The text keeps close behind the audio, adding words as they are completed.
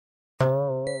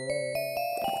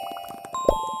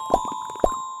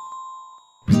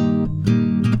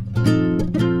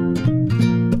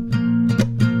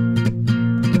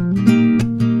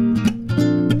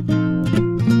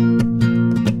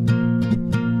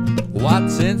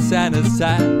What's in Santa's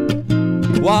sack?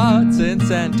 What's in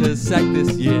Santa's sack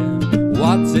this year?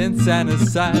 What's in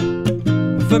Santa's sack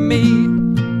for me?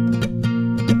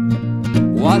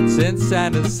 What's in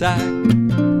Santa's sack?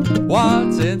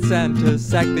 What's in Santa's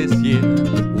sack this year?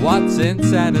 What's in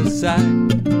Santa's sack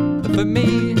for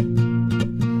me?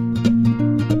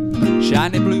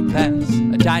 Shiny blue pants,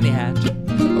 a tiny hat,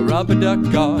 a rubber duck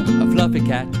or a fluffy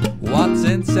cat. What's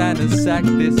in Santa's sack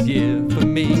this year for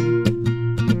me?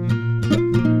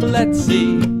 Let's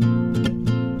see.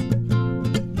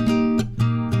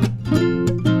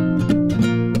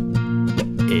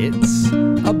 It's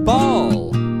a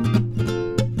ball.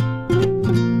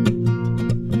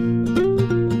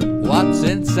 What's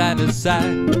in Santa's sack?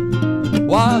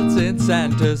 What's in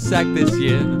Santa's sack this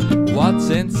year? What's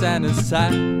in Santa's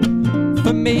sack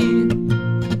for me?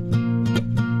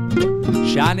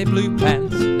 Shiny blue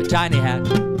pants, a tiny hat,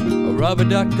 a rubber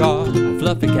duck or a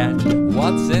fluffy cat.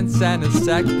 What's in Santa's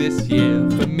sack this year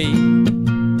for me?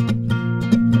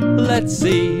 Let's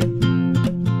see.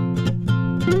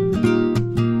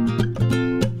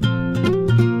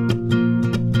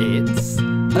 It's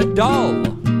a doll.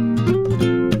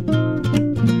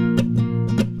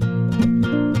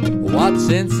 What's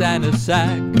in Santa's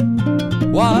sack?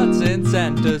 What's in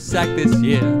Santa's sack this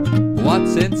year?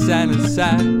 What's in Santa's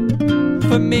sack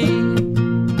for me?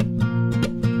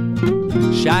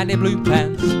 Shiny blue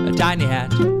pants, a tiny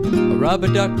hat, a rubber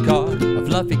duck or a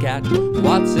fluffy cat.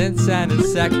 What's in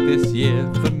Santa's sack this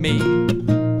year for me?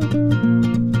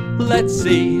 Let's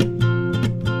see.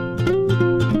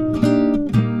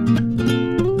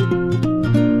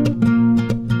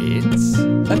 It's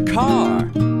a car.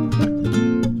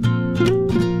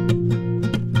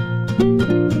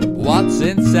 What's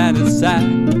in Santa's sack?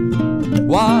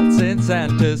 What's in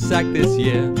Santa's sack this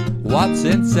year? What's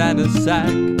in Santa's sack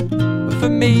for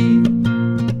me?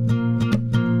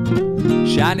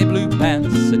 Shiny blue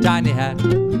pants, a tiny hat, a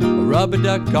rubber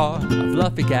duck or a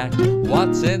fluffy cat.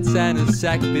 What's in Santa's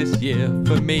sack this year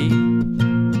for me?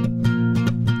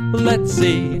 Let's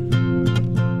see.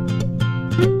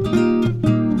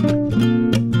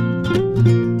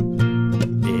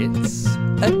 It's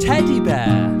a teddy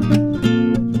bear.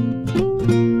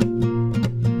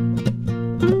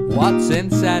 What's in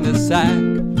Santa's sack?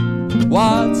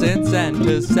 What's in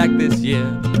Santa's sack this year?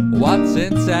 What's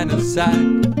in Santa's sack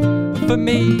for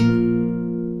me?